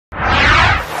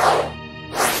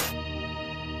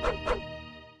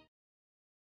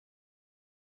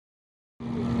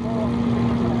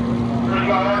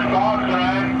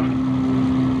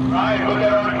Ryan, put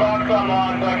that orange box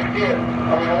on so I can see it.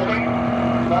 Are we holding?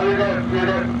 No, you're good. You're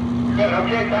good. Good.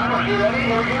 Okay, timers, you ready?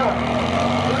 Here we go.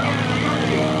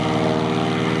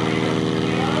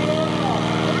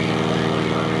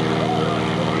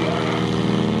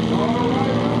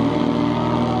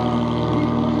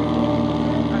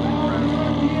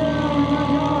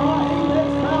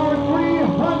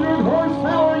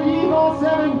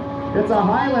 It's a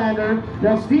Highlander.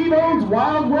 Now, Steve owns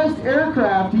Wild West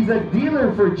Aircraft. He's a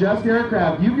dealer for Just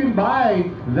Aircraft. You can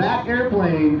buy that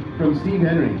airplane from Steve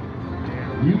Henery.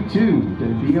 You too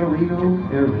can be a Reno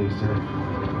air racer.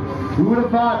 Who would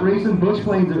have thought racing bush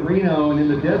planes at Reno and in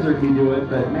the desert we do it,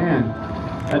 but man,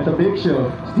 at the big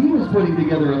show. Steve is putting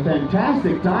together a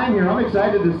fantastic time here. I'm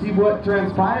excited to see what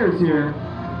transpires here.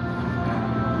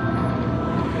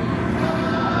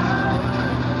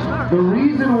 The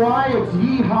reason why it's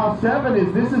Yeehaw 7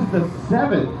 is this is the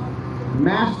 7th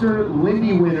Master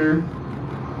Lindy winner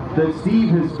that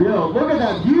Steve has built. Look at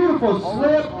that beautiful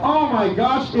slip. Oh my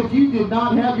gosh, if you did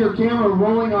not have your camera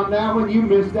rolling on that one, you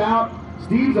missed out.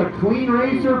 Steve's a clean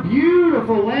racer,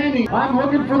 beautiful landing. I'm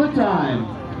looking for the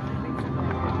time.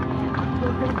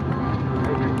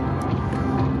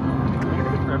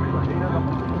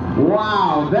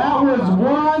 Wow, that was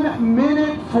 1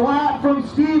 minute flat from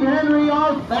Steve Henery,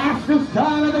 our fastest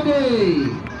time of the day.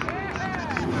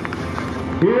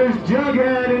 Here's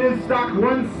Jughead in his stock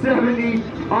 170.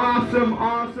 Awesome,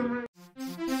 awesome.